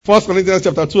1 Corinthians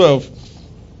chapter 12.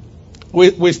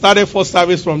 We started first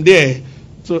service from there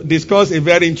to discuss a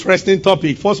very interesting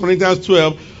topic. 1 Corinthians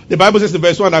 12, the Bible says in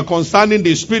verse 1 that concerning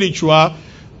the spiritual,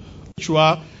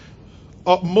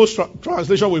 most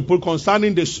translation will put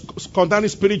concerning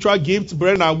spiritual gifts,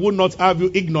 brethren, I would not have you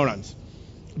ignorant.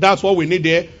 That's what we need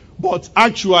there. But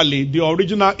actually, the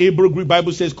original Hebrew Greek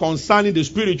Bible says concerning the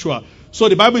spiritual. So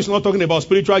the Bible is not talking about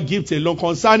spiritual gifts alone.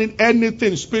 Concerning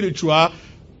anything spiritual,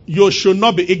 you should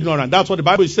not be ignorant. That's what the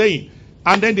Bible is saying.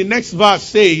 And then the next verse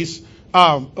says,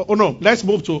 let's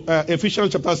move to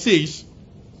Ephesians chapter 6.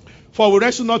 For we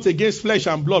wrestle not against flesh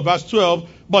and blood, verse 12,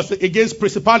 but against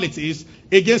principalities,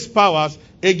 against powers,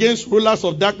 against rulers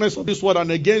of darkness of this world,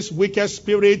 and against wicked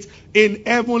spirits in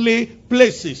heavenly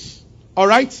places. All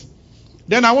right?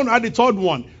 Then I want to add the third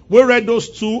one. We read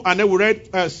those two, and then we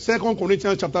read 2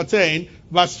 Corinthians chapter 10,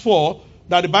 verse 4,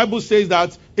 that the Bible says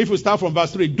that, if we start from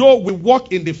verse 3, though we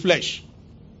walk in the flesh,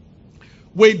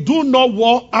 we do not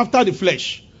war after the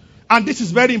flesh. And this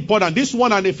is very important. This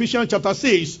one in Ephesians chapter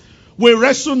 6, we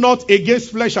wrestle not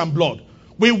against flesh and blood.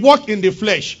 We walk in the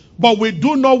flesh, but we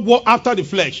do not war after the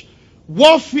flesh.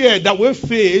 Warfare that we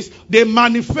face, they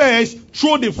manifest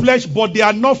through the flesh, but they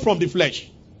are not from the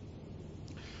flesh.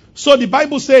 So the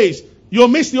Bible says, you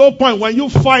miss the whole point when you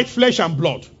fight flesh and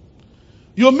blood.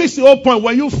 You miss the whole point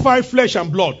when you fight flesh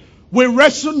and blood. We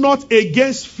wrestle not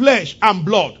against flesh and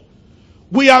blood.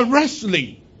 We are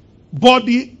wrestling, but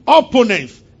the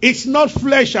opponent is not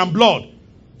flesh and blood.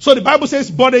 So the Bible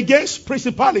says, but against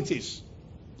principalities,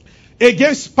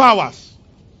 against powers,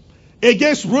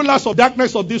 against rulers of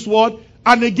darkness of this world,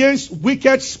 and against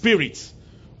wicked spirits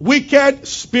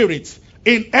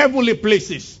in heavenly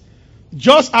places.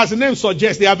 Just as the name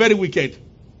suggests, they are very wicked.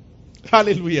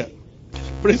 Hallelujah.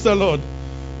 Praise the Lord.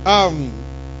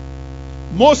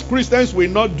 Most Christians will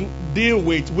not deal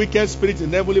with wicked spirits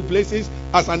in heavenly places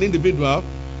as an individual,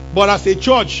 but as a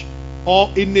church or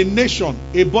in a nation,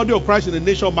 a body of Christ in a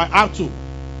nation might have to.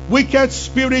 Wicked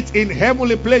spirits in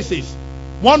heavenly places.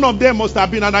 One of them must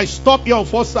have been, and I stopped here on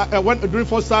during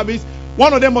first service,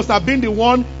 one of them must have been the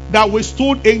one that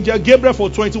withstood Angel Gabriel for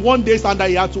 21 days and that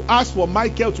he had to ask for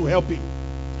Michael to help him.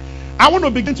 I want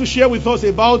to begin to share with us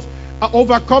about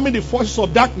overcoming the forces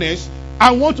of darkness.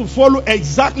 I want to follow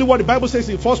exactly what the Bible says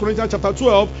in 1 Corinthians chapter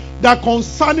 12, that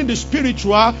concerning the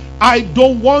spiritual, I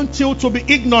don't want you to be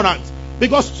ignorant.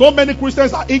 Because so many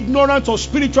Christians are ignorant of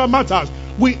spiritual matters.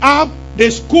 We have the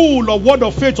school of word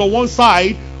of faith on one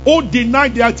side, who deny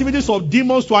the activities of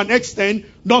demons to an extent.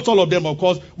 Not all of them, of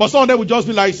course, but some of them will just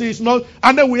be like, see, it's not.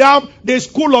 And then we have the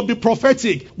school of the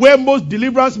prophetic, where most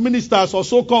deliverance ministers or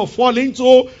so-called fall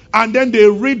into, and then they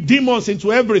read demons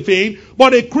into everything.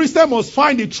 But a Christian must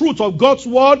find the truth of God's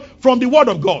word from the word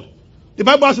of God. The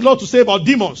Bible has a lot to say about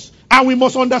demons, and we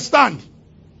must understand.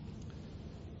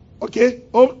 Okay?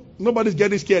 Oh, nobody's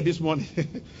getting scared this morning.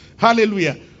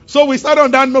 Hallelujah. So we started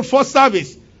on that note for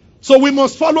service. So we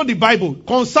must follow the Bible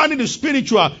concerning the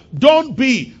spiritual. Don't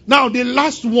be. Now the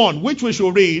last one, which we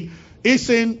should read, is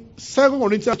in 2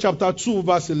 Corinthians chapter 2,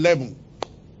 verse 11.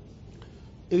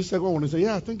 Is 2 Corinthians?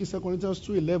 Yeah, I think it's 2 Corinthians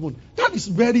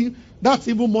 2:11. That's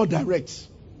even more direct.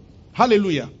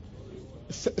 Hallelujah.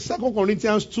 2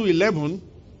 Corinthians 2:11.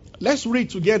 Let's read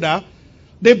together.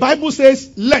 The Bible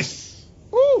says, lest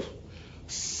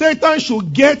Satan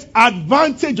should get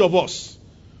advantage of us.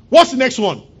 What's the next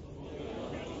one?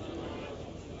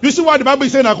 You see why the Bible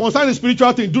is saying that concerning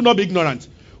spiritual things, do not be ignorant.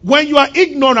 When you are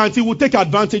ignorant, he will take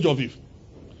advantage of you.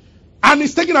 And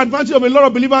he's taking advantage of a lot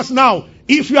of believers now.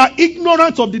 If you are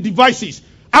ignorant of the devices,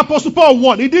 Apostle Paul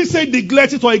 1, he didn't say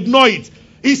neglect it or ignore it.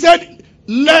 He said,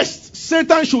 lest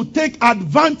Satan should take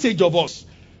advantage of us.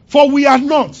 For we are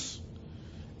not.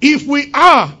 If we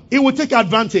are, he will take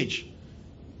advantage.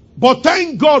 But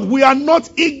thank God we are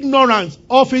not ignorant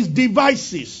of his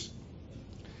devices.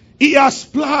 He has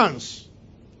plans.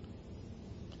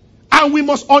 And we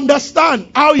must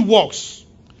understand how it works.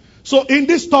 So in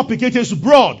this topic, it is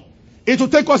broad. It will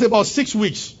take us about 6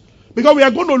 weeks. Because we are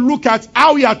going to look at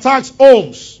how he attacks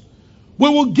homes. We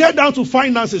will get down to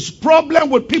finances. Problem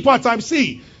with people at times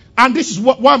see. And this is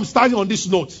why I'm starting on this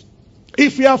note.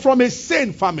 If you are from a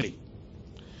sane family,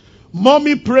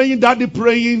 mommy praying, daddy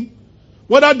praying,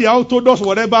 whether they are Orthodox or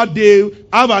whatever, they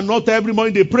have an altar every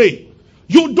morning, they pray.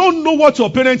 You don't know what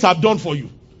your parents have done for you.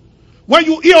 When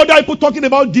you hear other people talking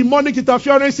about demonic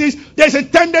interferences, there's a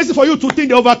tendency for you to think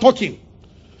they're over talking.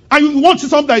 And you want to see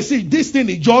something that say, this thing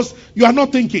is just, you are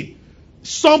not thinking.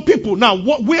 Some people, now,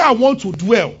 where I want to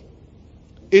dwell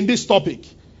in this topic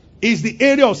is the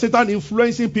area of Satan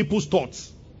influencing people's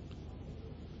thoughts.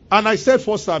 And I said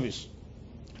for service,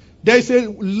 there is a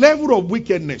level of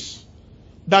wickedness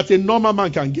that a normal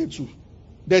man can get to.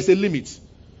 There's a limit.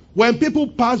 When people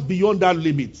pass beyond that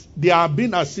limit, they are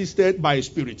being assisted by a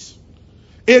spirit.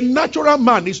 A natural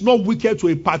man is not wicked to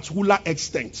a particular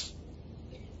extent.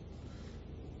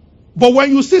 But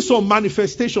when you see some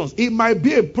manifestations, it might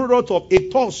be a product of a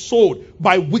thought sold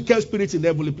by wicked spirits in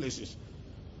heavenly places.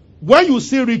 When you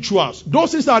see rituals,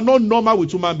 those things are not normal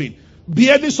with human beings.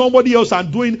 Beheading somebody else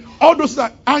and doing all those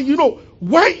things. And you know,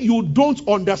 when you don't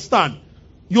understand,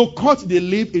 you cut the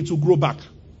leaf, it will grow back.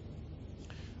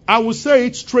 I will say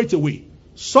it straight away.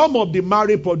 Some of the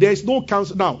married people, there is no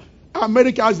counsel. Now,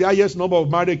 America has the highest number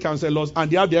of married counselors and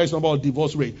they have the highest number of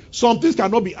divorce rates. Some things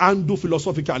cannot be handled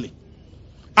philosophically.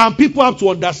 And people have to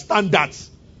understand that.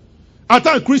 At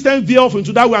times, Christians veer off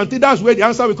into that way and think that's where the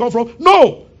answer will come from.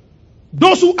 No!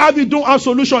 Those who have it don't have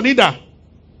solution either.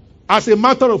 As a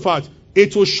matter of fact,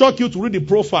 it will shock you to read the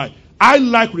profile. I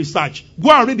like research.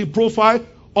 Go and read the profile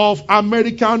of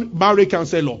American married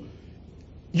counselor.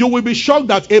 You will be shocked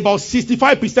that about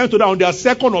 65% of them are on their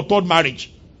second or third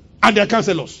marriage. And they are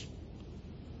counselors.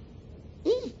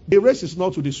 The race is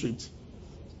not to the street.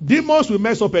 Demons will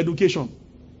mess up education.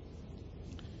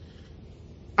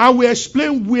 I will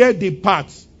explain where the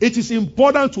parts. It is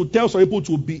important to tell some people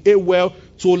to behave well,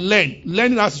 to learn.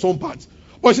 Learning has its own part.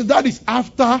 But see, that is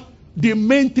after the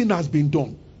main thing has been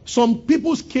done. Some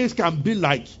people's case can be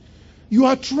like, you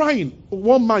are trying.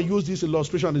 One man used this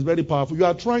illustration, it's very powerful. You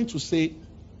are trying to say,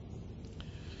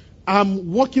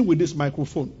 I'm working with this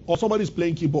microphone, or somebody is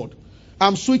playing keyboard.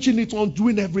 I'm switching it on,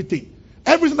 doing everything.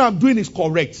 Everything I'm doing is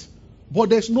correct. But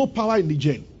there's no power in the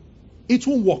gen. It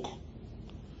won't work.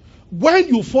 When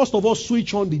you first of all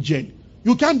switch on the gen,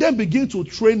 you can then begin to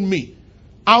train me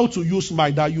how to use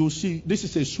my, that you see, this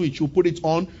is a switch, you put it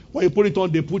on. When you put it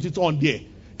on, they put it on there.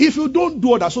 If you don't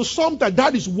do that, so sometimes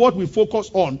that is what we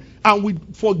focus on, and we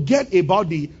forget about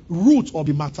the root of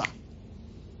the matter.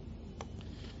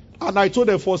 And I told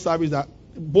the first service that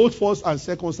both first and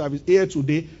second service here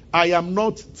today, I am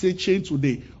not teaching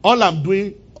today. All I'm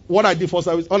doing, what I did first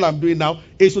service, all I'm doing now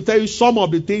is to tell you some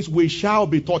of the things we shall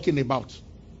be talking about.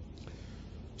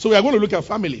 So we are going to look at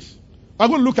families. We're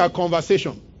going to look at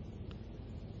conversation.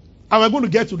 And we're going to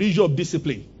get to the issue of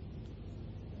discipline.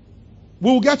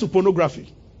 We will get to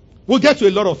pornography. We'll get to a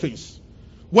lot of things.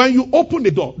 When you open the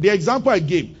door, the example I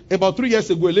gave, about 3 years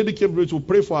ago, a lady came to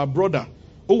pray for her brother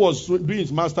who was doing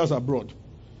his master's abroad.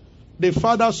 The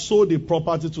father sold the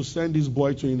property to send this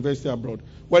boy to university abroad.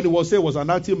 When he was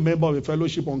an active member of a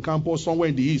fellowship on campus somewhere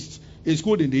in the east, a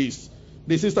school in the east.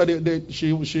 The sister,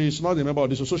 she is not a member of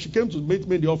this, so she came to meet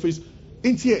me in the office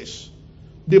in tears.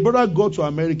 The brother got to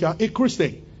America, a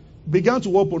Christian, began to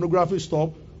work pornography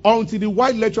stuff until the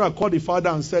white lecturer called the father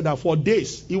and said that for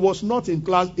days he was not in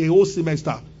class a whole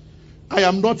semester. I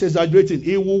am not exaggerating.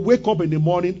 He will wake up in the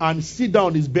morning and sit down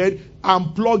on his bed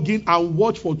and plug in and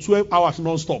watch for 12 hours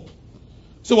non-stop.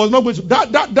 So it was not going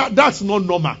to, that's not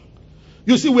normal.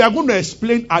 You see, we are going to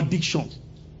explain addiction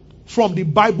from the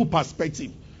Bible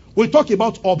perspective. We talk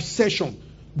about obsession,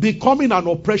 becoming an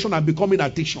oppression and becoming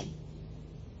addiction.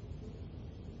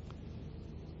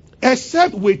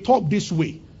 Except we talk this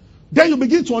way, then you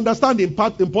begin to understand the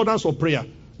importance of prayer.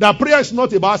 That prayer is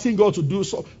not about asking God to do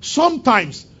so.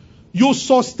 Sometimes you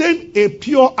sustain a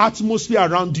pure atmosphere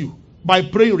around you by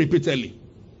praying repeatedly.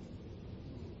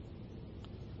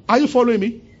 Are you following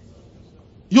me?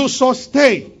 You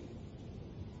sustain.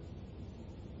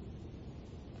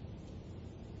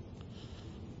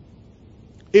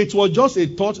 It was just a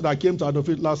thought that came to Adolf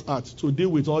Hitler's heart to deal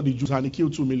with all the Jews, and he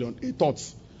killed 2 million. A thought.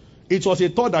 It was a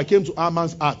thought that came to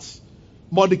Haman's heart.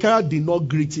 Mordecai did not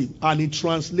greet him, and it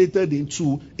translated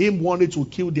into him wanting to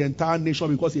kill the entire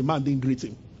nation because a man didn't greet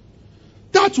him.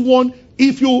 That one,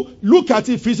 if you look at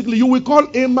it physically, you will call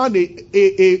Haman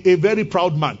a very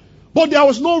proud man. But there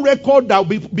was no record that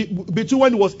between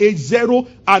when it was age 0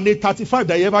 and age 35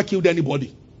 that he ever killed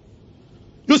anybody.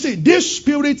 You see, this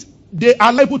spirit, they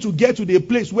are able to get to the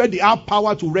place where they have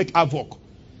power to wreak havoc.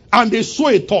 And they sow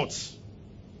a thought.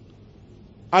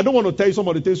 I don't want to tell you some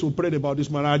of the things we prayed about this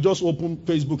man. I just opened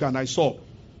Facebook and I saw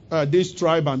this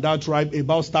tribe and that tribe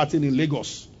about starting in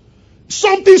Lagos.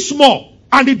 Something small.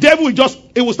 And the devil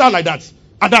will start like that.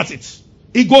 And that's it.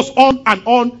 It goes on and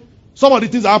on. Some of the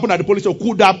things that happened at the police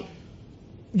could have.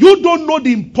 You don't know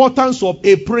the importance of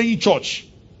a praying church.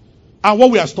 And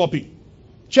what we are stopping.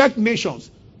 Check nations.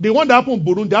 The one that happened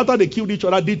in Burundi, after they killed each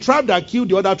other, the tribe that killed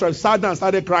the other tribe sat down and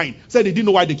started crying. Said they didn't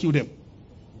know why they killed them.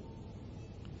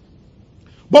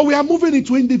 But we are moving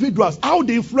into individuals. How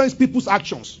they influence people's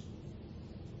actions.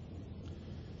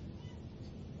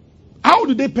 How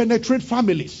do they penetrate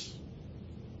families?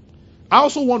 I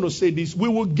also want to say this. We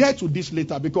will get to this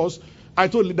later because I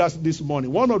told leaders this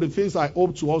morning, one of the things I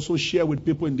hope to also share with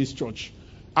people in this church,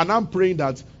 and I'm praying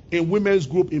that in women's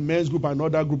group, in men's group, and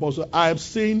other group also, I have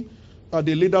seen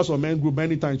the leaders of men's group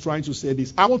many times trying to say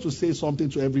this. I want to say something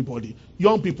to everybody.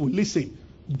 Young people, listen.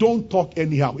 Don't talk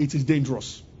anyhow. It is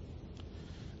dangerous.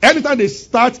 Anytime they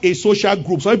start a social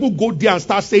group, some people go there and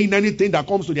start saying anything that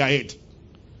comes to their head.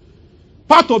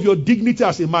 Part of your dignity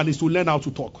as a man is to learn how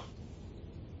to talk.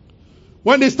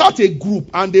 When they start a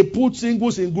group and they put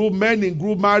singles in group, men in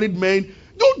group, married men,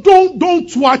 don't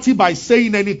twat it by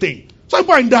saying anything. Some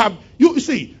people in that, you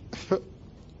see,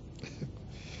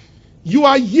 you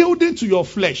are yielding to your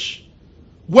flesh.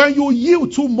 When you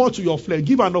yield too much to your flesh,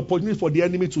 give an opportunity for the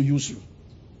enemy to use you.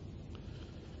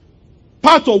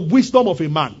 Part of wisdom of a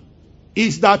man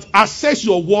is that assess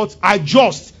your words,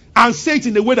 adjust, and say it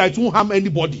in a way that it won't harm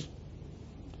anybody.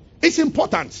 It's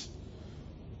important.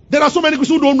 There are so many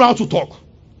people who don't know how to talk.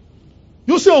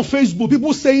 You see on Facebook,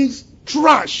 people saying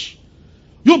trash.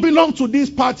 You belong to this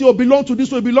party, or belong to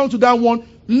this one, belong to that one.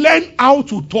 Learn how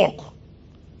to talk.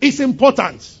 It's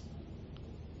important.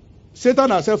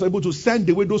 Satan herself is able to send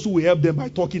away those who will help them by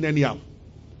talking anyhow.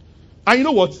 And you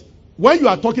know what? When you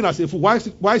are talking as a fool, why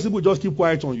people just keep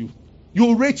quiet on you?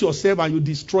 You rate yourself and you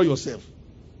destroy yourself.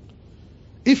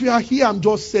 If you are here, I'm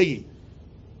just saying,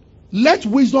 let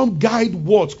wisdom guide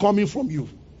words coming from you.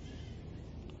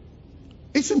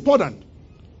 It's important.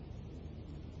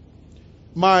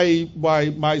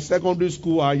 My secondary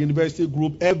school, our university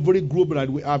group, every group that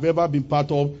we have ever been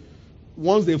part of,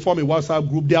 once they form a WhatsApp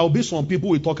group, there will be some people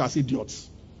who talk as idiots.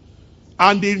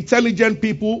 And the intelligent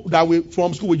people that we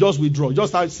from school will just withdraw.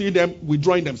 Just start seeing them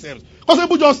withdrawing themselves. Because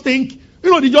people just think,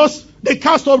 they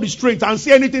cast off restraint and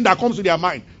say anything that comes to their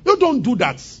mind. You don't do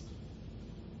that.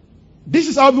 This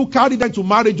is how you carry them to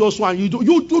marriage also, and you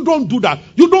don't do that.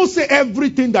 You don't say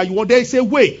everything that you want. They say,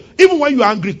 wait, even when you're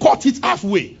angry, cut it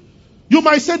halfway. You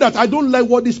might say that I don't like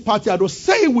what this party I don't.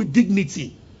 Say it with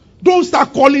dignity. Don't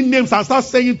start calling names and start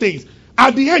saying things.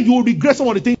 At the end, you will regret some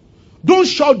of the things. Don't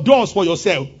shut doors for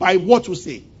yourself by what you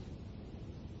say.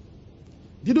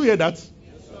 Did you hear that?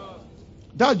 Yes, sir.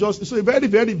 That's just so very,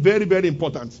 very, very, very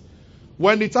important.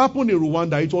 When it happened in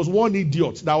Rwanda, it was one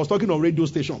idiot that was talking on radio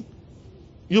station.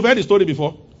 You've heard the story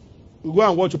before. You go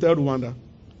and watch Hotel Rwanda.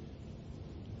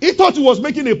 He thought he was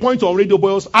making a point on radio,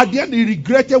 but at the end he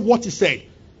regretted what he said.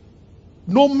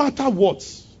 No matter what,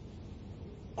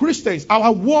 Christians,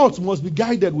 our words must be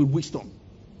guided with wisdom.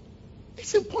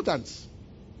 It's important.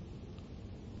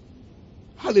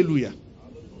 Hallelujah.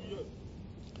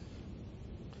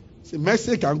 See,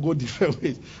 mercy can go different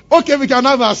ways. Okay, we can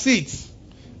have our seats.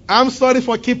 I'm sorry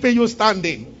for keeping you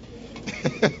standing.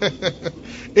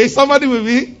 Is somebody with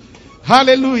me?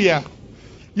 Hallelujah.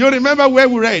 You remember where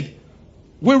we read?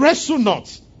 We wrestle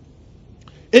not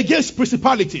against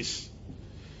principalities.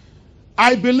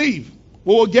 I believe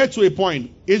we will get to a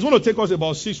point. It's going to take us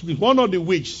about 6 weeks. One of the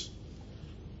weeks,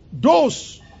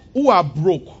 those who are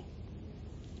broke.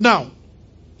 Now,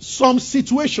 some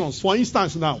situations, for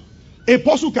instance now, a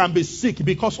person can be sick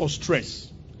because of stress.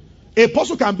 A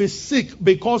person can be sick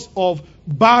because of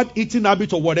bad eating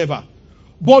habit or whatever.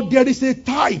 But there is a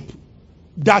type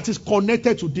that is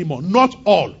connected to demon. Not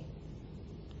all.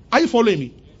 Are you following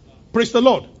me? Praise the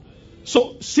Lord.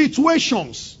 So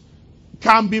situations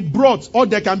can be brought, or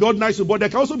there can be ordinary, but there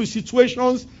can also be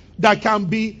situations that can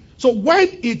be. So when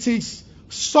it is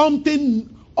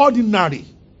something ordinary,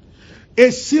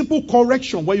 a simple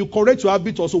correction, when you correct your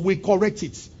habit also, we correct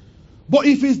it. But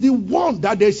if it's the one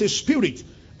that there is a spirit,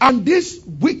 and these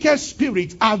wicked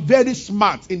spirits are very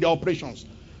smart in their operations.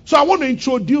 So I want to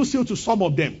introduce you to some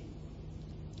of them.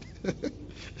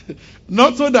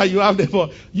 Not so that you have them,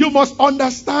 but you must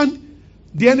understand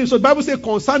the enemy. So the Bible says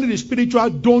concerning the spiritual,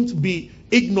 don't be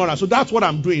ignorant. So that's what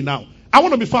I'm doing now. I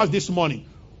want to be fast this morning.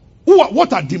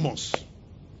 What are demons?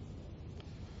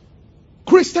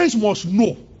 Christians must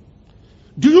know.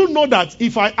 Do you know that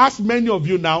if I ask many of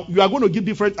you now, you are going to give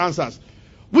different answers?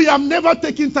 We have never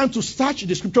taken time to search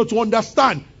the scripture to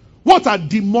understand what are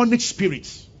demonic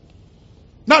spirits.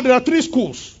 Now there are 3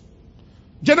 schools.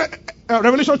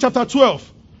 Revelation chapter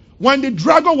 12. When the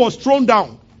dragon was thrown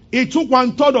down, it took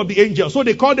 1/3 of the angels. So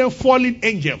they call them fallen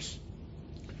angels.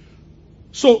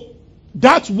 So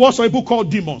that's what some people call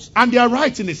demons. And they are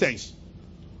right in a sense.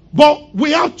 But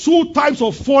we have 2 types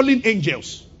of fallen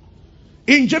angels.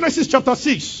 In Genesis chapter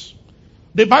 6,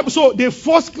 the Bible, so the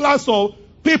first class of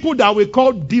people that we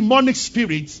call demonic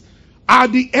spirits are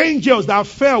the angels that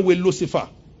fell with Lucifer.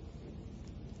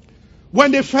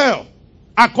 When they fell,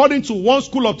 according to one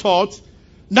school of thought,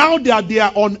 now that they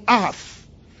are on earth,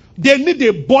 they need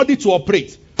a body to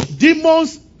operate.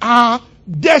 Demons are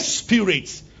dead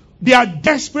spirits. They are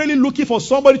desperately looking for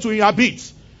somebody to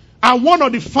inhabit. And one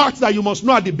of the facts that you must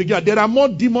know at the beginning, there are more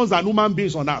demons than human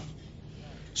beings on earth.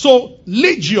 So,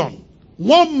 legion,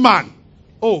 one man.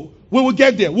 Oh, we will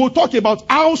get there. We'll talk about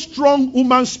how strong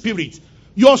human spirit.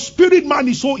 Your spirit man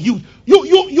is so huge.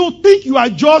 You think you are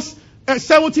just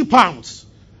 70 pounds.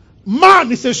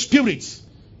 Man is a spirit.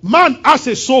 Man has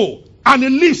a soul. And he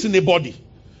lives in a body.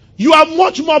 You are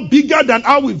much more bigger than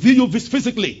how we view you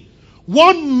physically.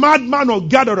 One madman or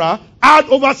gatherer had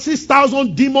over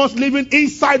 6,000 demons living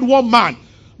inside one man.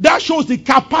 That shows the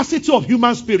capacity of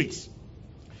human spirits.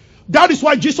 That is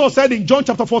why Jesus said in John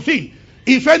chapter 14,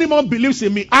 if anyone believes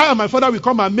in me, I and my Father will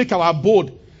come and make our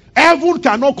abode. Heaven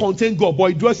cannot contain God,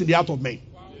 but it dwells in the heart of men.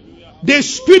 The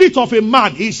spirit of a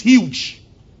man is huge.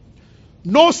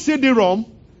 No CD-ROM,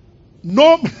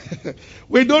 no,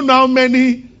 we don't know how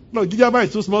many, no, gigabyte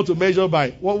is too small to measure by.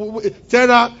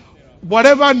 Tera,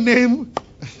 whatever name,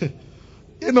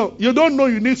 you don't know,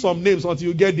 you need some names until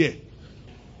you get there.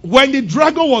 When the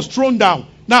dragon was thrown down,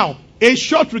 now, a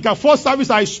short recap, first service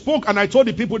I spoke and I told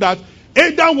the people that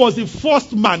Adam was the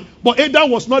first man, but Adam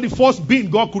was not the first being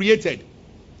God created.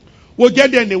 We'll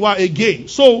get there in a while again.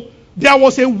 So, there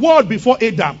was a word before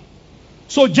Adam.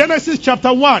 So, Genesis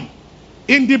chapter 1,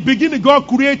 in the beginning God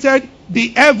created the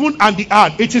heaven and the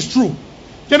earth. It is true.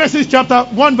 Genesis chapter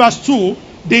 1 verse 2,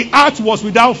 the earth was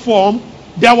without form.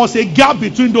 There was a gap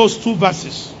between those two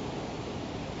verses.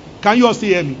 Can you all still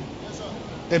hear me? Yes, sir.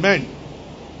 Amen.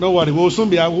 No worry, we will soon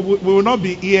be. We will not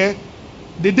be here.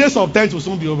 The days of tents will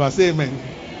soon be over. Say amen.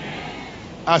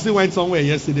 I still went somewhere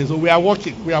yesterday, so we are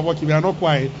working. We are working. We are not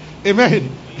quiet. Amen.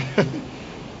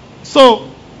 So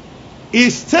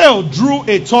his tail drew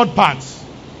a third part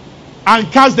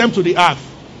and cast them to the earth,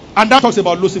 and that talks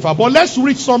about Lucifer. But let's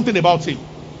read something about him.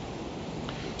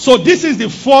 So this is the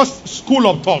first school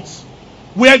of thoughts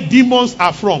where demons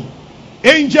are from.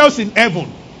 Angels in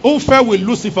heaven who fell with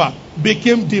Lucifer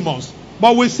became demons.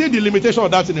 But we'll see the limitation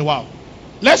of that in a while.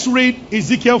 Let's read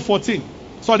Ezekiel 14.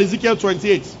 Sorry, Ezekiel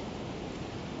 28.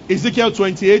 Ezekiel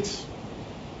 28.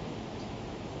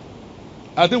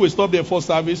 I think we stopped there for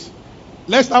service.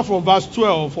 Let's start from verse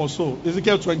 12 or so.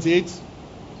 Ezekiel 28.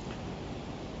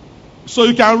 So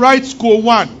you can write school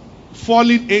 1.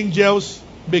 Fallen angels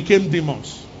became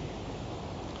demons.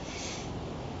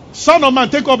 Son of man,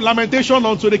 take up lamentation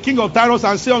unto the king of Tyros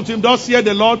and say unto him, thus saith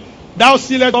the Lord, thou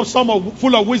sealest up some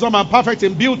full of wisdom and perfect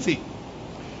in beauty.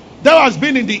 Thou hast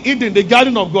been in the Eden, the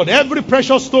garden of God. Every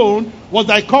precious stone was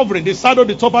thy covering, the saddle,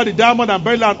 the topaz, the diamond, and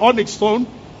beryl, and onyx stone.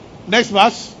 Next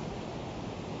verse.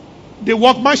 The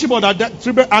workmanship of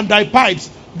thy and thy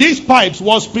pipes. These pipes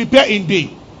was prepared in thee.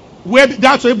 Where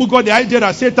that's able got the idea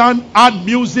that Satan had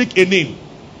music in him.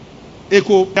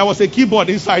 There was a keyboard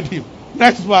inside him.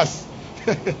 Next verse.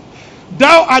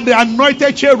 Thou art the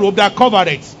anointed cherub that covered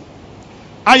it.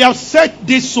 I have set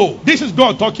this so. This is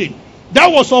God talking.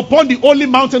 Thou was upon the holy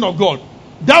mountain of God.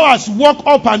 Thou hast walked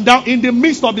up and down in the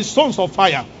midst of the stones of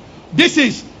fire.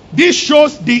 This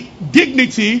shows the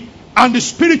dignity and the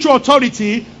spiritual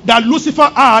authority that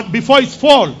Lucifer had before his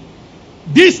fall.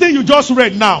 This thing you just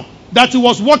read now, that he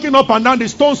was walking up and down the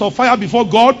stones of fire before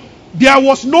God, there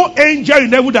was no angel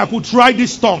in heaven that could try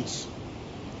these stones.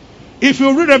 If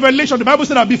you read Revelation, the Bible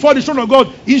said that before the throne of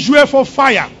God is where for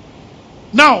fire.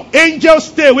 Now, angels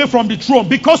stay away from the throne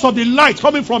because of the light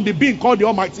coming from the being called the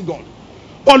Almighty God.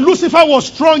 But Lucifer was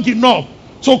strong enough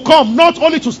to come, not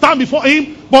only to stand before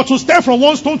him, but to step from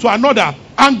one stone to another.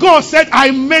 And God said,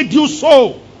 I made you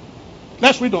so.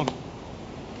 Let's read on.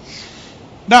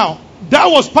 Now, that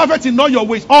was perfect in all your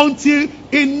ways until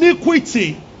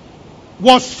iniquity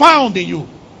was found in you.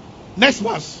 Next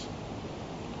verse.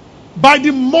 By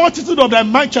the multitude of thy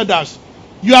merchandise,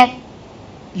 you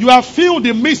have filled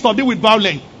the midst of thee with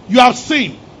violence. You have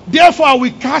sinned. Therefore I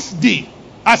will cast thee.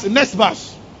 As the next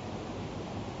verse.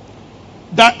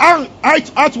 Thy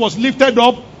heart was lifted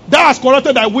up. Thou hast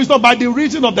corrupted thy wisdom by the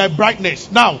reason of thy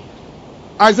brightness. Now,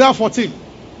 Isaiah 14,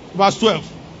 verse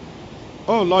 12.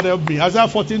 Oh, Lord help me. Isaiah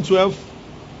 14, 12.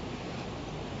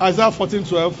 Isaiah 14,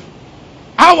 12.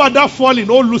 How art thou fallen,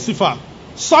 O Lucifer,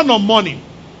 son of morning?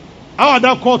 How art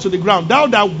thou called to the ground? Thou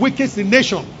that wakest the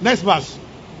nation. Next verse.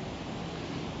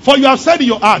 For you have said in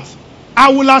your heart,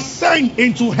 I will ascend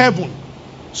into heaven.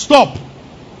 Stop.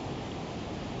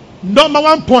 Number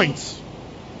 1 point.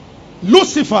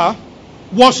 Lucifer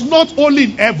was not only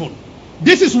in heaven.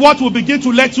 This is what will begin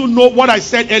to let you know what I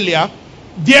said earlier.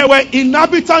 There were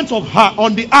inhabitants of her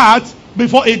on the earth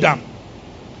before Adam.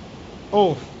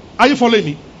 Oh, are you following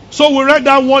me? So we read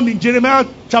that one in Jeremiah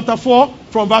chapter 4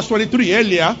 from verse 23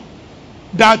 earlier.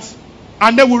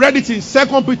 And then we read it in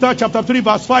 2 Peter chapter 3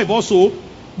 verse 5 also.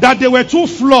 That there were 2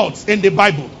 floods in the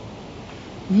Bible.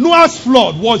 Noah's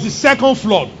flood was the second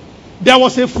flood. There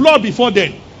was a flood before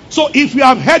then. So if you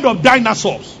have heard of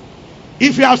dinosaurs,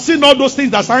 if you have seen all those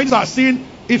things that scientists are seeing,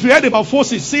 if you heard about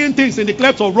fossils, seeing things in the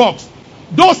clefts of rocks,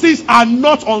 those things are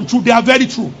not untrue. They are very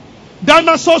true.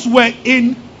 Dinosaurs were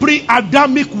in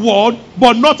pre-Adamic world,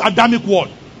 but not Adamic world.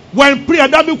 When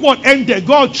pre-Adamic world ended,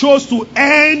 God chose to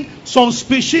end some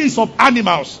species of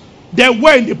animals that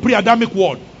were in the pre-Adamic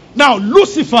world. Now,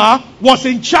 Lucifer was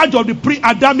in charge of the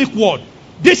pre-Adamic world.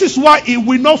 This is why he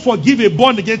will not forgive a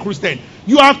born-again Christian.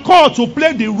 You are called to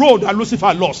play the role that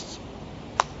Lucifer lost.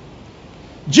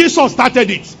 Jesus started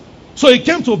it. So he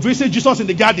came to visit Jesus in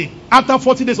the garden after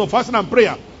 40 days of fasting and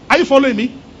prayer. Are you following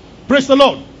me? Praise the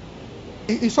Lord.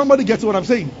 Is somebody getting what I'm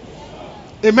saying?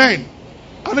 Amen.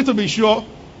 I need to be sure.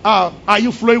 Are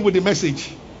you flowing with the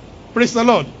message? Praise the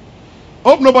Lord.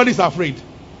 Hope nobody's afraid.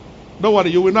 Don't worry,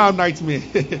 you will not have nightmare.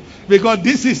 Because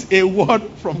this is a word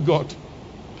from God.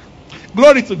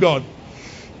 Glory to God.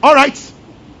 All right.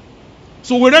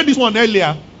 So we read this one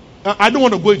earlier. I don't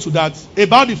want to go into that.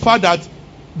 About the fact that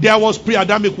there was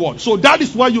pre-Adamic word. So that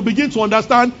is why you begin to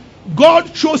understand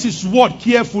God chose his word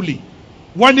carefully.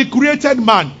 When he created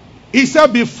man, he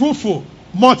said, be fruitful,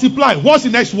 multiply. What's the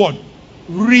next word?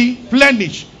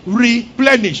 Replenish.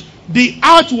 Replenish. The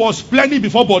earth was plenty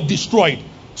before but destroyed.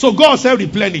 So God said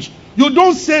replenish. You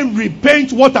don't say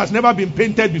repaint what has never been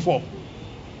painted before.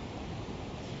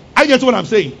 I get what I'm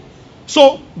saying.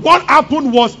 So what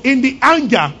happened was, in the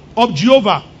anger of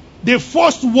Jehovah, the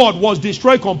first word was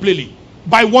destroyed completely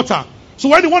by water. So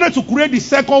when he wanted to create the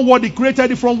second word, he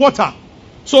created it from water.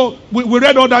 So we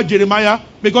read all that Jeremiah,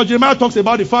 because Jeremiah talks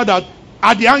about the fact that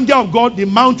at the anger of God, the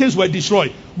mountains were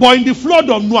destroyed. But in the flood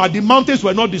of Noah, the mountains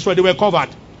were not destroyed, they were covered.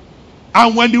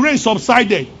 And when the rain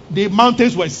subsided, the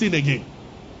mountains were seen again.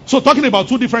 So talking about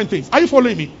two different things. Are you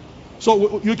following me?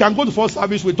 So you can go to first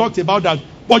service, we talked about that.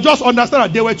 But just understand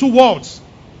that there were two worlds.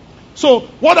 So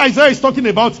what Isaiah is talking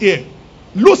about here,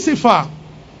 Lucifer,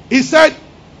 he said,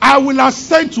 I will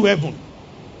ascend to heaven.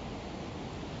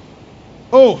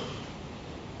 Oh,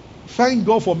 thank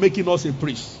God for making us a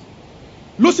priest.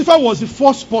 Lucifer was the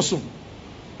first person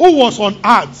who was on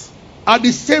earth at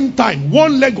the same time,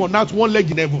 one leg on earth, one leg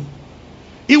in heaven.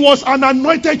 He was an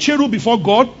anointed cherub before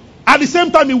God. At the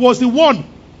same time, he was the one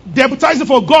deputizing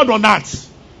for God on earth.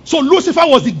 So Lucifer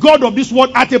was the God of this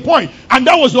world at a point. And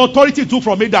that was the authority he took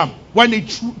from Adam when he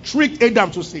tricked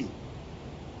Adam to sin.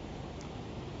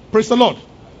 Praise the Lord.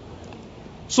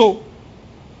 So,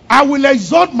 I will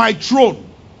exalt my throne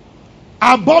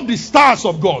above the stars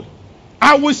of God.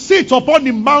 I will sit upon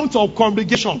the mount of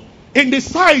congregation in the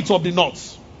sides of the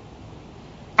north.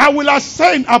 I will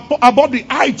ascend above the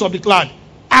heights of the cloud.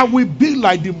 I will be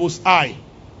like the Most High.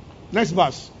 Next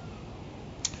verse.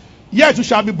 Yet you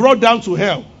shall be brought down to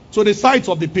hell, to the sides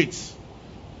of the pits.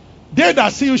 They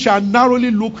that see you shall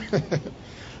narrowly look.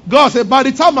 God said, by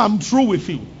the time I'm through with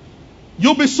you,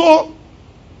 you'll be so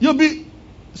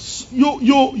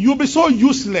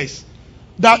useless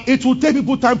that it will take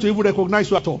people time to even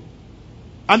recognize you at all.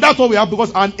 And that's what we have,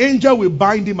 because an angel will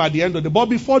bind him at the end of the day. But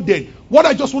before then, what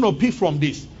I just want to pick from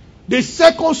this, the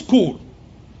second school,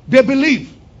 they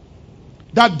believe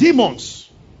that demons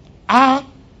are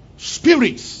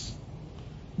spirits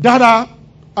that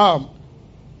are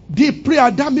the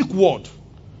pre-Adamic world.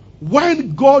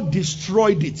 When God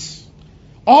destroyed it,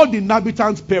 all the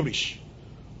inhabitants perish.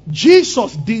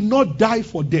 Jesus did not die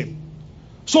for them.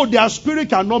 So their spirit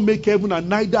cannot make heaven, and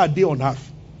neither are they on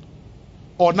earth.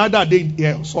 Or neither are they in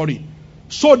hell, sorry.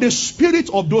 So the spirit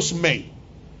of those men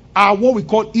are what we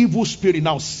call evil spirit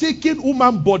now, seeking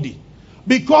human body.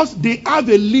 Because they have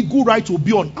a legal right to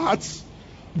be on earth.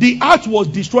 The earth was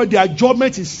destroyed, their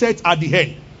judgment is set at the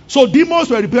end. So demons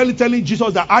were repeatedly telling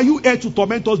Jesus that, are you here to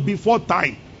torment us before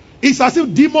time? It's as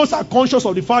if demons are conscious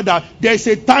of the fact that there is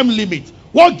a time limit.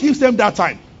 What gives them that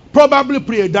time? Probably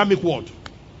pre-Adamic world.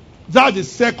 That's the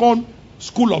second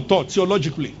school of thought,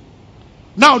 theologically.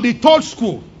 Now, the third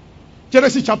school,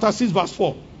 Genesis chapter 6, verse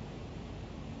 4.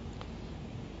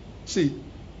 See,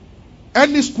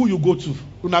 any school you go to,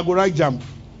 you're not going to write jump.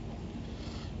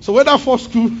 So whether first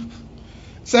school,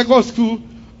 second school,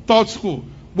 third school,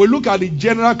 we look at the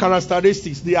general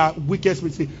characteristics. They are wicked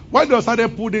spirits. When I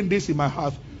started putting this in my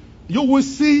heart, you will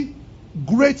see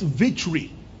great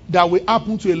victory that will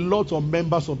happen to a lot of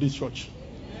members of this church.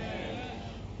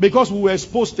 Because we will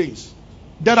expose things.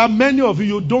 There are many of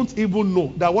you don't even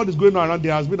know that what is going on around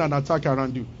there has been an attack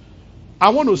around you. I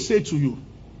want to say to you,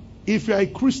 if you are a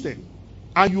Christian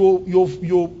and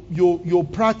you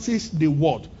practice the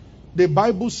word, the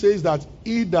Bible says that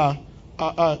either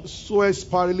sows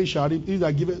sparingly shall reap,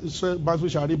 either giveth bountifully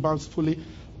shall reap bountifully.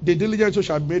 The diligent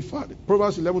shall be made fat.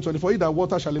 Proverbs 11:24. He that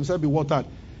waters shall himself be watered.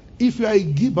 If you are a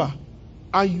giver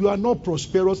and you are not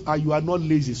prosperous and you are not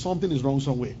lazy, something is wrong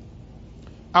somewhere.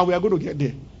 And we are going to get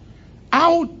there.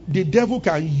 How the devil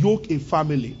can yoke a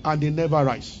family and they never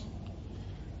rise.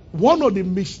 One of the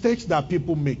mistakes that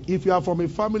people make, if you are from a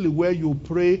family where you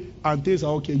pray and things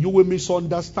are okay, you will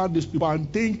misunderstand these people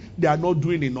and think they are not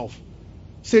doing enough.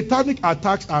 Satanic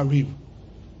attacks are real.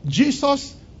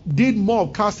 Jesus did more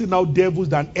of casting out devils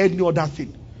than any other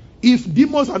thing. If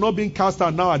demons are not being cast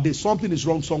out nowadays, something is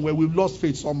wrong somewhere. We've lost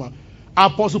faith somewhere.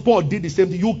 Apostle Paul did the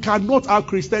same thing. You cannot have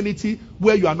Christianity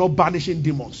where you are not banishing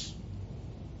demons.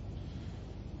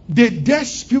 They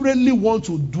desperately want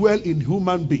to dwell in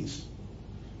human beings.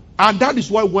 And that is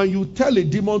why when you tell a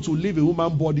demon to leave a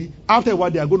human body, after a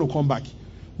while they are going to come back.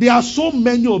 There are so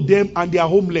many of them and they are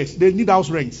homeless. They need house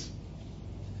rents.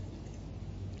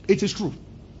 It is true.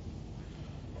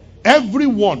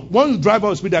 Everyone, when you drive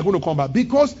out of speed, they are going to come back.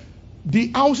 Because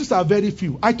the houses are very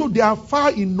few. I thought they are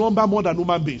far in number more than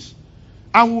human beings.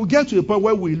 And we'll get to a point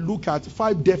where we look at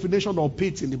 5 definitions of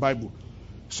pits in the Bible.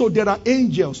 So there are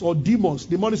angels or demons.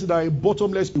 Demons that are a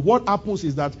bottomless pit. What happens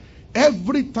is that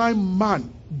every time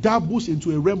man dabbles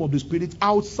into a realm of the spirit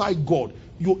outside God,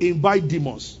 you invite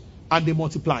demons and they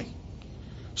multiply.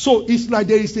 So it's like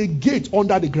there is a gate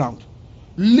under the ground.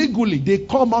 Legally, they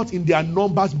come out in their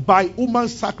numbers by human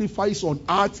sacrifice on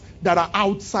earth that are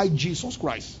outside Jesus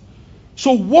Christ.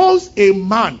 So once a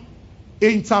man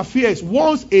interferes,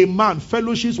 once a man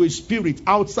fellowships with spirit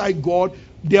outside God,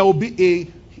 there will be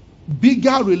a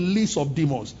bigger release of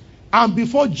demons. And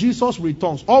before Jesus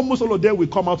returns, almost all of them will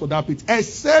come out of that pit,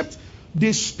 except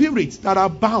the spirits that are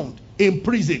bound in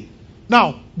prison.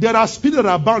 Now, there are spirits that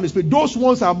are bound in spirit. Those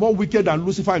ones are more wicked than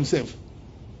Lucifer himself.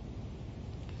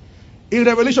 In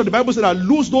Revelation, the Bible says that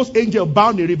loose those angels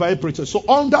bound in river Euphrates. So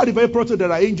under river Euphrates, there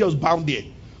are angels bound there.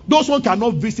 Those ones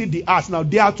cannot visit the earth. Now,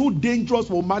 they are too dangerous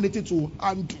for humanity to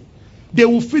handle. They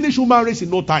will finish human race in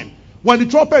no time. When the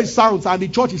trumpet sounds and the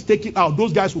church is taken out,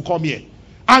 those guys will come here.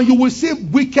 And you will see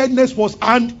wickedness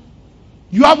firsthand.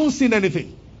 You haven't seen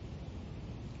anything.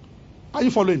 Are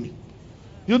you following me?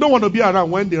 You don't want to be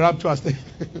around when the rapture has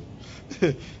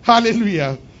taken.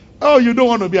 Hallelujah. Oh, you don't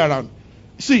want to be around.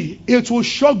 See, it will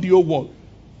shock the whole world.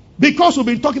 Because we've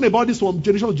been talking about this from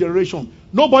generation to generation.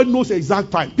 Nobody knows the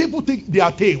exact time. People think they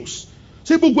are tales.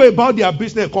 So people go about their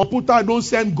business. Computer don't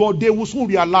send God. They will soon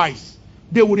realize.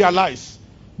 They will realize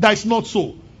that it's not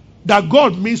so. That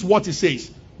God means what he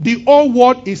says. The whole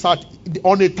world is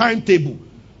on a timetable.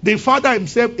 The Father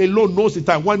himself alone knows the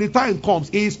time. When the time comes,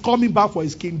 he is coming back for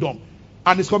his kingdom.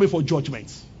 And he's coming for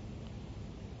judgments.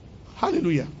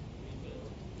 Hallelujah.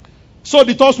 So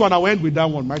the first one, I went with that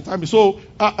one. My time is so.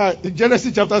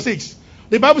 Genesis chapter 6.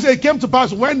 The Bible says it came to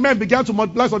pass when men began to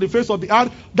multiply on the face of the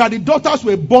earth that the daughters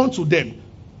were born to them.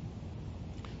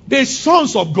 The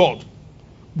sons of God.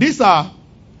 These are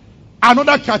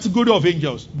another category of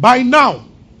angels. By now,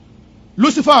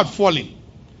 Lucifer had fallen.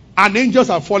 And angels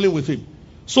are falling with him.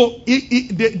 So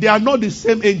they are not the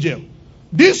same angel.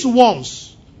 These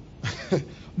ones,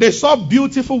 they saw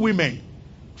beautiful women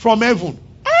from heaven.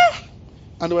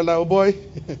 And they were like, oh boy.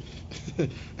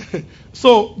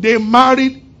 So they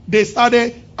married, they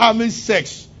started having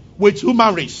sex with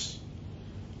human race.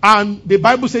 And the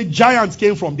Bible says giants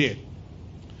came from there.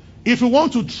 If you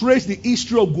want to trace the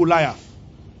history of Goliath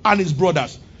and his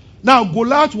brothers. Now,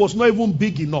 Goliath was not even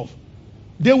big enough.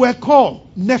 They were called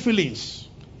Nephilims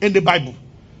in the Bible.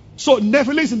 So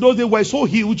Nephilims in those days were so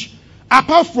huge.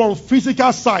 Apart from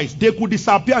physical size, they could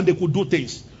disappear and they could do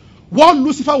things. What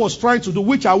Lucifer was trying to do,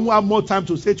 which I won't have more time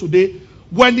to say today,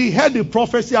 when he heard the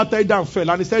prophecy after Adam fell,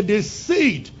 and he said, the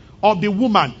seed of the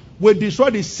woman will destroy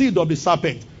the seed of the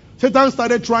serpent. Satan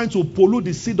started trying to pollute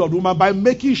the seed of the woman by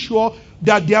making sure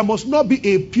that there must not be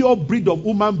a pure breed of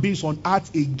human beings on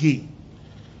earth again.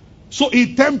 So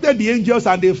he tempted the angels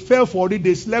and they fell for it.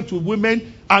 They slept with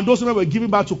women, and those women were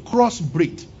given back to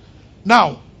crossbreed.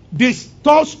 Now, this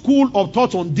third school of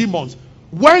thought on demons,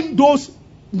 when those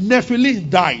Nephilim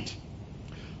died,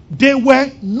 they were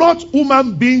not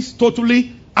human beings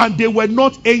totally, and they were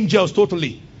not angels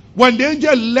totally. When the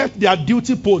angels left their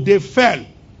duty post, they fell,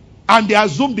 and they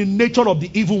assumed the nature of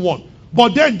the evil one.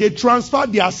 But then they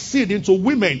transferred their seed into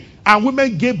women, and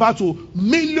women gave birth to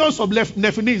millions of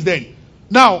Nephilims then.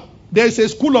 Now, there is a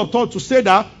school of thought to say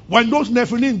that when those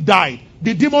Nephilim died,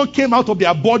 the demon came out of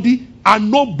their body, and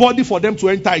no body for them to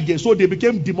enter again. So they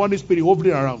became demonic spirit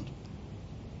hovering around.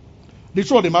 The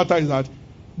truth of the matter is that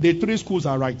the 3 schools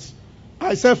are right.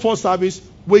 I said first service,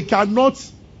 we cannot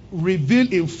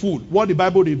reveal in full what the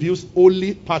Bible reveals,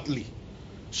 only partly.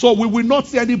 So we will not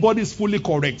say anybody is fully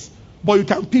correct. But you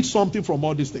can pick something from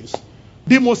all these things.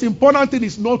 The most important thing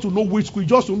is not to know which school,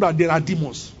 just to know that there are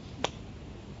demons.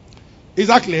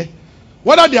 Exactly.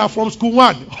 Whether they are from school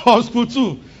 1 or school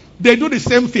 2, they do the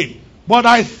same thing. But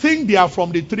I think they are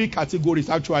from the 3 categories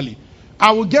actually.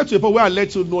 I will get to a point where I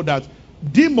let you know that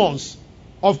demons,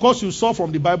 of course you saw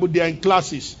from the Bible, they are in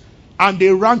classes and they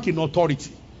rank in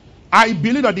authority. I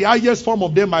believe that the highest form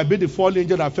of them might be the fallen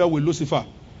angel that fell with Lucifer.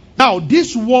 Now,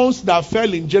 these ones that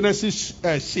fell in Genesis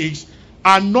 6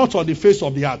 are not on the face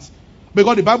of the earth.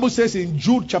 Because the Bible says in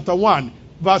Jude chapter 1,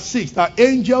 verse 6, that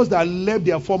angels that left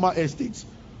their former estates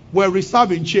were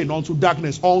reserved in chain unto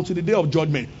darkness, unto the day of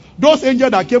judgment. Those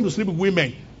angels that came to sleep with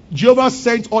women, Jehovah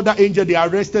sent other angels, they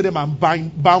arrested them and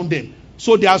bound them.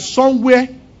 So they are somewhere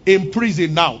in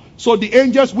prison now. So the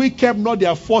angels, we kept not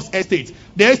their first estate.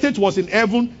 The estate was in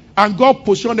heaven, and God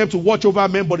positioned them to watch over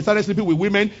men, but they started sleeping with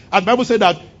women. And the Bible said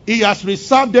that he has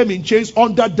reserved them in chains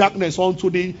under darkness unto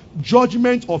the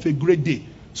judgment of a great day.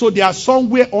 So they are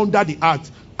somewhere under the earth.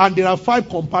 And there are 5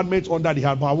 compartments under the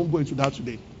earth, but I won't go into that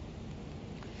today.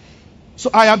 So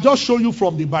I have just shown you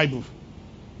from the Bible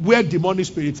where demonic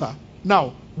spirits are.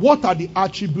 Now, what are the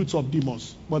attributes of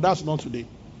demons? But that's not today.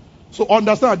 So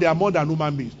understand that they are more than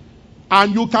human beings.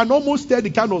 And you can almost tell the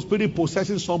kind of spirit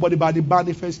possessing somebody by the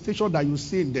manifestation that you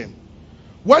see in them.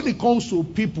 When it comes to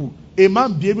people, a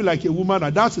man behaving like a woman,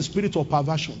 and that's a spirit of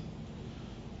perversion.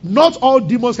 Not all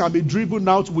demons can be driven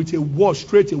out with a word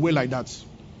straight away like that.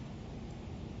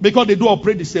 Because they do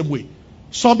operate the same way.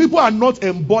 Some people are not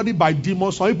embodied by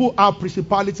demons. Some people have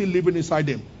principality living inside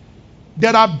them.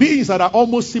 There are beings that are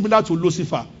almost similar to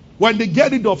Lucifer. When they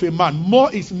get rid of a man,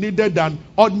 more is needed than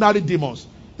ordinary demons.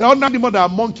 The ordinary demons that are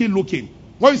monkey looking.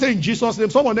 When you say in Jesus' name,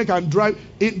 some of them can drive,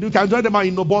 you can drive them out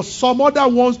in no, but some other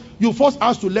ones, you first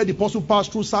have to let the person pass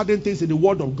through certain things in the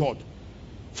word of God.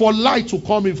 For light to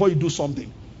come in before you do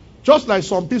something. Just like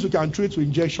some things we can treat with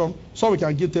injection, some we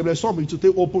can give tablets, some we to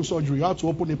take open surgery. You have to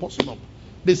open a person up.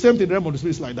 The same thing in the realm of the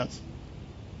spirit is like that.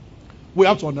 We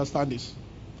have to understand this.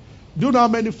 Do you know how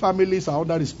many families are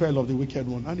under the spell of the wicked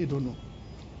one? And you don't know.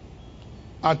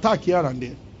 Attack here and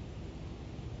there.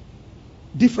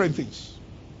 Different things.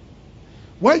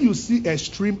 When you see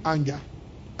extreme anger,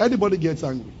 anybody gets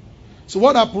angry. So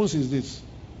what happens is this.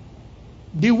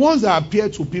 The ones that appear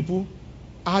to people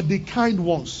are the kind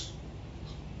ones.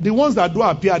 The ones that do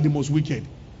appear are the most wicked.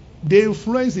 They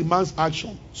influence the man's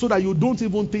action so that you don't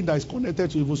even think that it's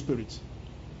connected to evil spirits.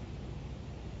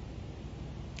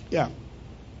 Yeah.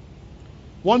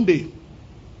 One day,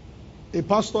 a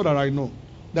pastor that I know,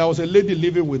 there was a lady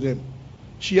living with him.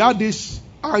 She had this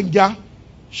anger.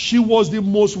 She was the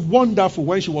most wonderful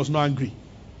when she was not angry.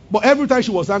 But every time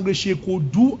she was angry, she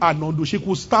could do and undo. She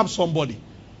could stab somebody.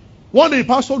 One day, the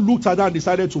pastor looked at her and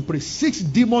decided to pray. 6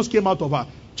 demons came out of her.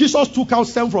 Jesus took out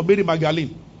 7 from Mary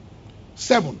Magdalene.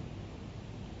 7.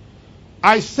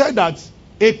 I said that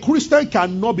a Christian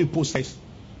cannot be possessed.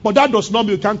 But that does not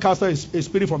mean you can't cast out a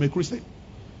spirit from a Christian.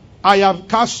 I have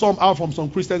cast some out from some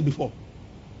Christians before.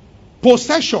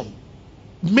 Possession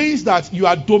means that you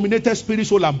are dominated spirit,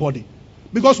 soul, and body.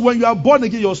 Because when you are born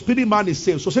again, your spirit man is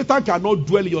saved. So Satan cannot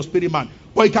dwell in your spirit man.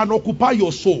 But he can occupy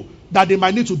your soul. That they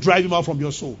might need to drive him out from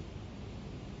your soul.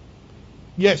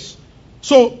 Yes.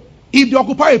 So, if they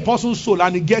occupy a person's soul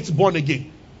and he gets born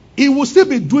again, he will still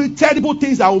be doing terrible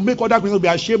things that will make other people be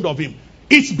ashamed of him.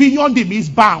 It's beyond him. He's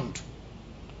bound.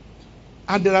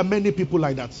 And there are many people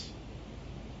like that.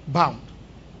 Bound.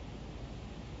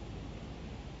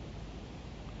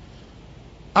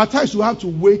 At times you have to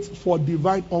wait for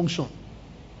divine unction.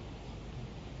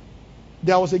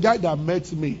 There was a guy that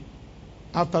met me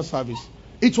after service.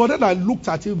 It was then I looked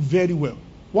at him very well.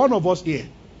 One of us here,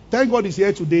 thank God he's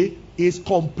here today, is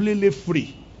completely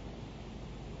free.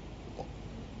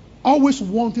 Always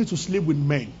wanted to sleep with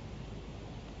men.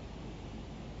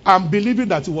 I'm believing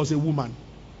that it was a woman.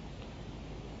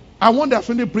 I wonder, I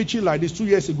finished preaching like this 2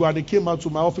 years ago, and he came out to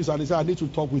my office and he said, I need to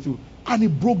talk with you. And he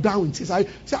broke down in tears. I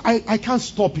said, I can't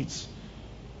stop it.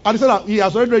 And he said that he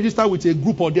has already registered with a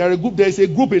group, or there is a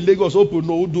group in Lagos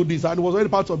who do this, and he was already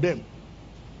part of them.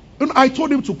 And I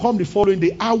told him to come the following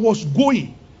day. I was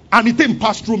going, and the thing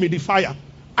passed through me, the fire.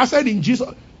 I said, in Jesus,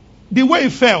 the way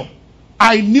it fell,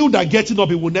 I knew that getting up,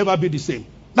 it will never be the same.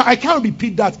 Now, I can't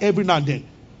repeat that every now and then.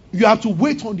 You have to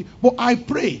wait on but I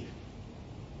pray.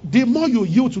 The more you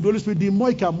yield to the Holy Spirit, the more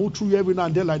it can move through you every now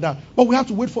and then like that. But we have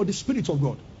to wait for the Spirit of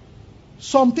God.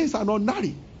 Some things are not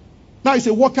ordinary. Now he's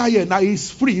a worker here. Now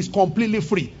he's free. He's completely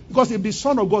free. Because if the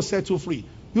Son of God set you free,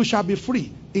 you shall be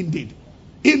free indeed.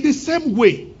 In the same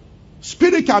way,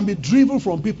 spirit can be driven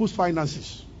from people's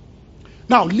finances.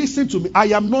 Now, listen to me. I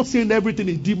am not saying everything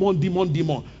is demon, demon,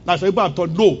 demon. Like some people have thought.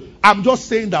 No. I'm just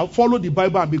saying that follow the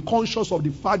Bible and be conscious of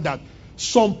the fact that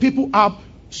some people have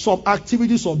some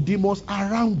activities of demons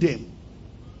around them.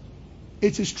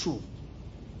 It is true.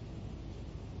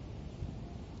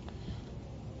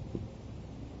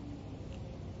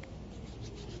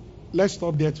 Let's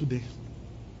stop there today.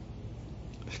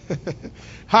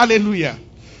 Hallelujah.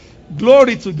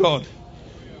 Glory to God.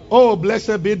 Oh,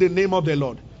 blessed be the name of the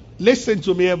Lord. Listen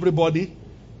to me, everybody.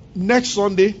 Next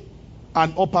Sunday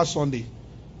and Upper Sunday,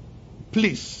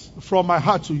 please, from my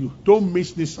heart to you, don't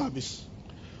miss this service.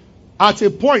 At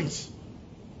a point,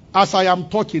 as I am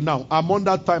talking now, I'm on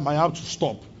that time I have to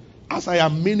stop. As I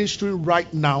am ministering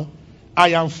right now,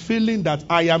 I am feeling that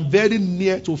I am very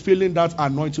near to feeling that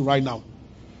anointing right now.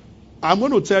 I'm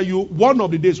going to tell you, one of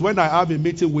the days when I have a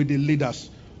meeting with the leaders,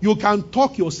 you can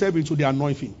talk yourself into the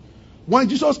anointing. When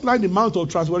Jesus climbed the Mount of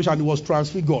Transfiguration and he was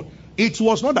transfigured, it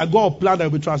was not that God planned that he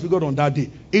would be transfigured on that day.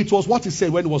 It was what he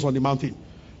said when he was on the mountain.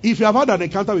 If you have had an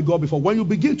encounter with God before, when you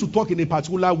begin to talk in a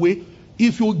particular way,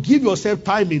 if you give yourself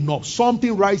time enough,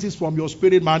 something rises from your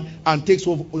spirit man and takes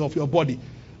over of your body.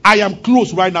 I am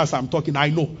close right now as I'm talking, I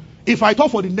know. If I talk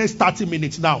for the next 30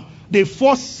 minutes now, the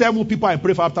first 7 people I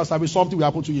pray for after service, something will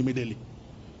happen to you immediately.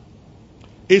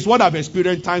 It's what I've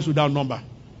experienced times without number.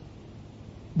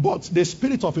 But the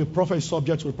spirit of a prophet is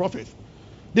subject to a prophet.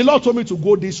 The Lord told me to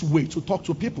go this way to talk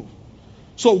to people.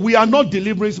 So we are not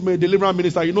deliverance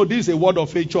minister. You know, this is a word of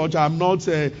faith church. I'm not,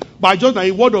 but just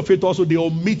in word of faith also, they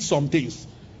omit some things.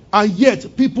 And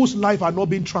yet, people's life are not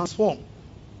being transformed.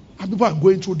 And people are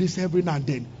going through this every now and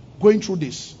then. Going through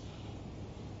this.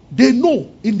 They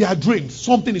know in their dreams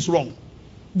something is wrong.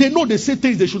 They know they say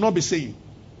things they should not be saying.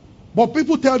 But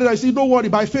people tell them, I say, don't worry,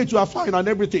 by faith you are fine and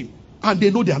everything. And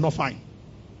they know they are not fine.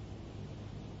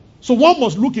 So one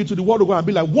must look into the word of God and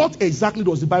be like, what exactly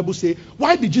does the Bible say?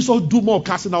 Why did Jesus do more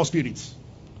casting out spirits?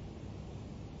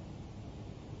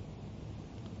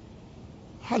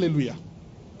 Hallelujah.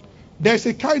 There's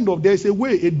a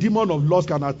way a demon of lust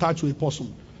can attach to a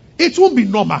person. It won't be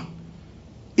normal.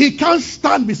 He can't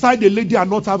stand beside a lady and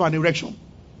not have an erection.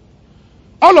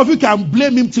 All of you can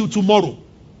blame him till tomorrow.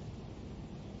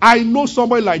 I know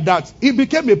somebody like that. He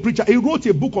became a preacher. He wrote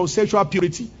a book on sexual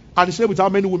purity. And he slept with how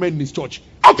many women in his church?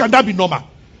 How can that be normal?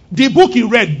 The book he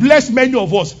read blessed many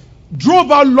of us,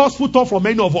 drove out lustful thought from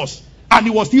many of us, and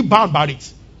he was still bound by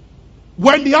it.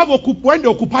 When they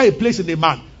occupy a place in a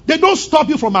man, they don't stop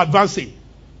you from advancing.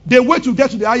 They wait to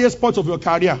get to the highest point of your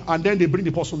career, and then they bring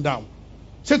the person down.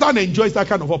 Satan enjoys that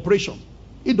kind of operation.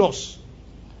 He does.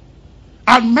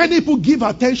 And many people give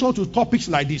attention to topics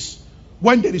like this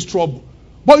when there is trouble.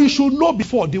 But you should know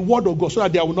before the word of God so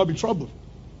that there will not be trouble.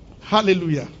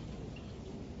 Hallelujah.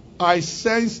 I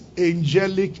sense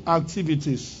angelic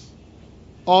activities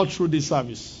all through this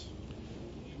service.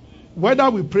 Whether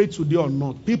we pray today or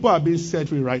not, people are being set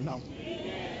free right now.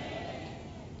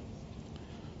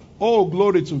 Oh,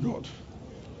 glory to God.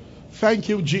 Thank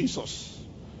you, Jesus.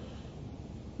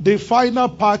 The final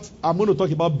part, I'm going to talk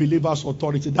about believers'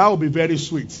 authority. That will be very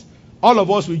sweet. All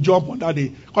of us will jump on that day.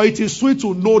 Because it is sweet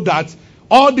to know that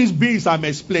all these beings I'm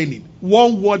explaining,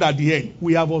 one word at the end,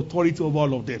 we have authority over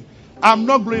all of them. I'm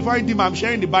not glorifying them, I'm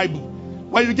sharing the Bible.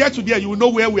 When you get to there, you will know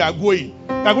where we are going.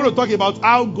 We are going to talk about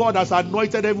how God has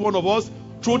anointed every one of us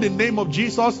through the name of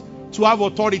Jesus to have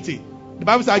authority. The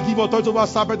Bible says, I give authority over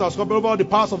serpents and scorpions, over all the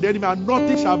powers of the enemy, and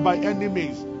nothing shall by any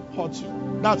means hurt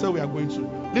you. That's where we are going to.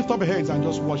 Lift up your hands and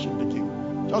just worship the King.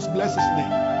 Just bless His name.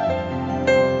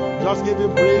 Just give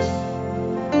Him praise.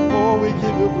 Oh, we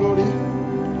give you glory.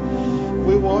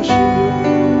 We worship you.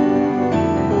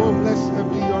 Oh, blessed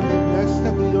be your name.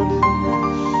 Blessed be your name.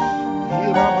 Oh,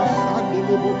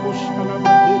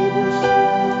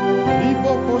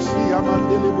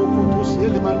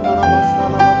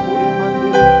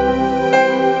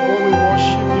 we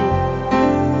worship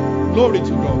you. Glory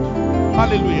to God.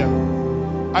 Hallelujah.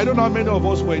 I don't know how many of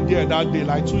us were there that day,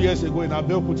 like 2 years ago in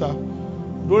Abeokuta,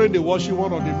 during the worship,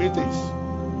 one of the meetings.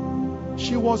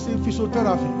 She was in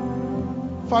physiotherapy.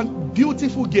 Found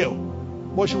beautiful girl,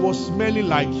 but she was smelling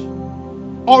like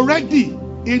already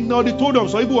in the auditorium.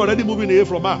 So people were already moving away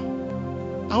from her.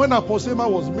 And when Apostle Emma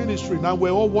was ministering and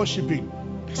we're all worshiping,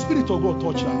 the Spirit of God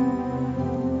touched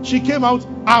her. She came out.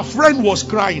 Her friend was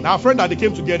crying. Her friend that they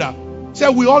came together said,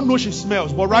 we all know she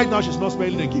smells, but right now she's not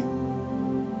smelling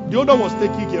again. The other was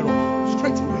taking care of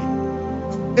straight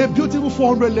away. A beautiful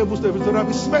 400 levels of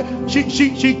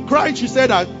physiotherapy. She cried. She said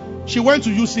that she went to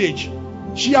UCH.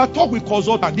 She had talked with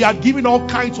consultant. They had given all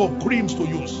kinds of creams to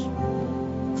use.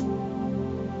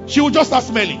 She would just start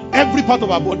smelling every part of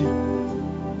her body.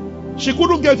 She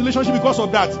couldn't get a relationship because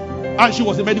of that. And she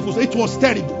was a medical student. It was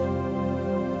terrible.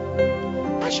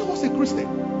 And she was a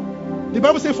Christian. The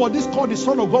Bible says, for this cause the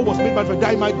Son of God was made manifest,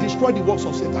 that he might destroy the works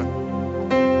of Satan.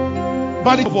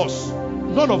 But none of us.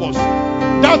 None of us.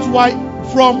 That's why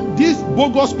from these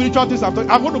bogus spiritual things I'm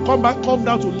going to come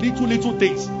down to little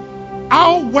things.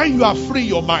 How when you are free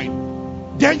your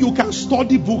mind, then you can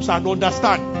study books and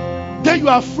understand. Then you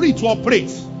are free to operate.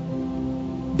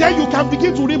 Then you can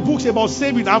begin to read books about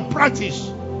saving and practice.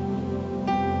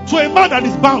 To a man that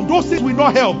is bound, those things will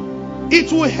not help.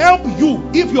 It will help you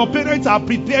if your parents have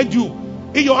prepared you.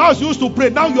 In your house, you used to pray.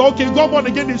 Now you're okay. Go born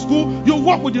again in school. You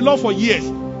work with the Lord for years.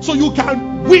 So you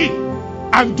can will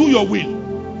and do your will.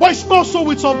 But it's not so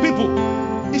with some people.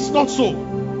 It's not so.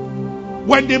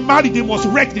 When they marry, they must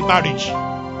wreck the marriage.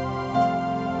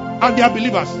 And they are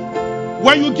believers.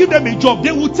 When you give them a job,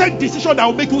 they will take decisions that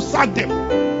will make you sack them.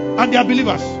 And they are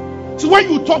believers. So when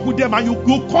you talk with them and you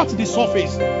cut the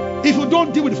surface, if you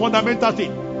don't deal with the fundamental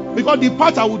thing, because the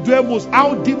part I will dwell most,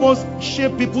 how demons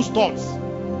shape people's thoughts.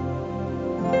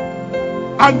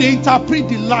 And they interpret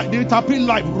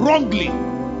life wrongly.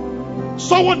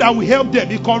 Someone that will help them,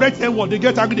 he corrects everyone, they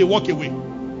get angry, they walk away.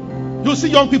 You see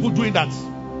young people doing that.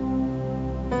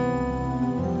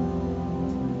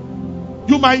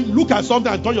 You might look at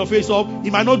something and turn your face off,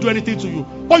 it might not do anything to you.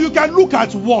 But you can look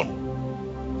at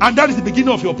one, and that is the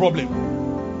beginning of your problem.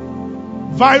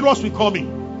 Virus will come in.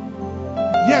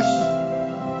 Yes,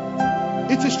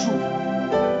 it is true.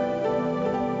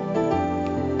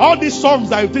 All these songs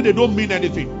that you think they don't mean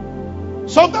anything.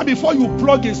 Sometimes before you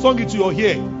plug a song into your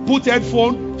ear, put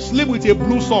headphone, sleep with a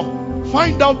blue song,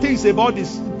 find out things about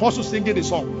this person singing the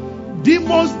song.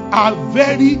 Demons are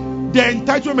their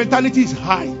entitlement mentality is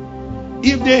high.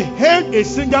 If they help a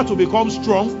singer to become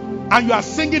strong and you are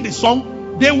singing the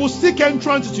song, they will seek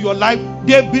entrance into your life.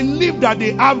 They believe that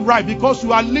they have right because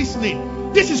you are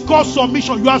listening. This is called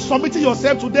submission. You are submitting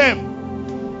yourself to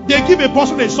them. They give a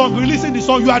person a song, you listen to the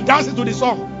song, you are dancing to the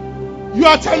song. You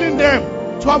are telling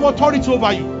them to have authority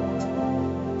over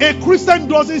you. A Christian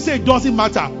doesn't say it doesn't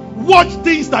matter. Watch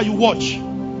things that you watch.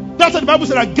 That's what the Bible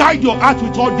said, that guide your heart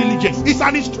with all diligence. It's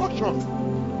an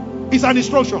instruction. It's an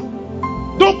instruction.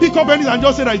 Don't pick up anything and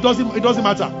just say that it doesn't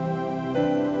matter.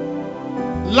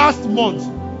 Last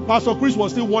month, Pastor Chris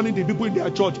was still warning the people in their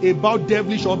church about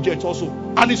devilish objects also.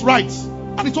 And it's right.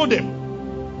 And he told them.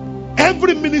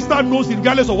 Every minister knows it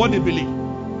regardless of what they believe.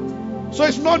 So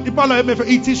it's not the power of MFA.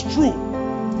 It is true.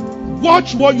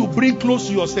 Watch what you bring close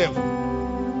to yourself.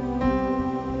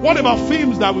 What about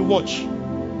films that we watch?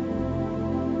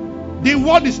 The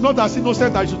word is not as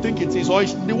innocent as you think it is. Or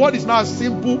the word is not as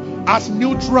simple, as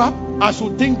neutral as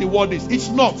you think the word is. It's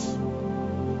not.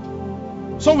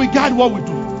 So we guide what we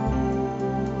do.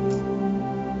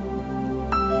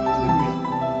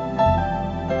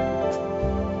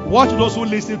 Watch those who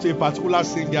listen to a particular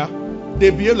singer. They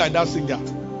behave like that singer.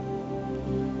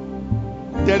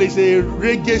 There is a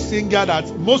reggae singer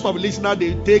that most of the listeners,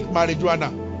 they take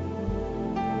marijuana.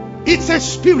 It's a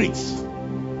spirit.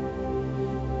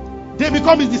 They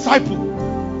become his disciple.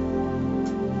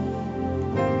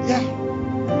 Yeah.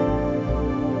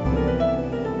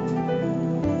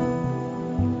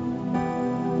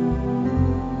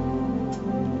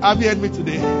 Have you heard me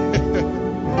today?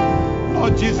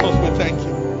 Lord Jesus, we thank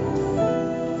you.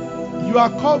 You are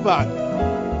covered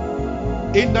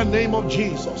in the name of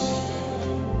Jesus.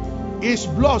 His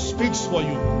blood speaks for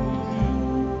you.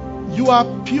 You are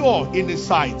pure in His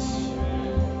sight.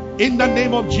 In the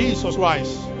name of Jesus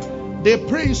Christ. The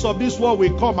prince of this world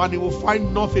will come and he will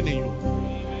find nothing in you.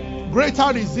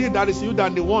 Greater is He that is in you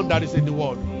than the one that is in the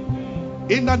world.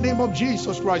 In the name of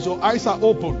Jesus Christ, your eyes are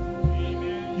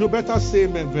open. You better say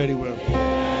amen very well.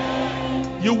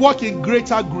 You walk in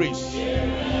greater grace.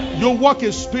 You walk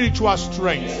in spiritual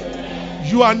strength.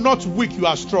 You are not weak, you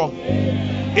are strong.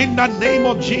 In the name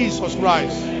of Jesus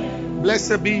Christ.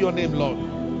 Blessed be your name, Lord.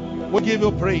 We give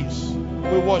you praise.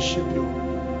 We worship you.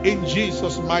 In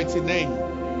Jesus' mighty name.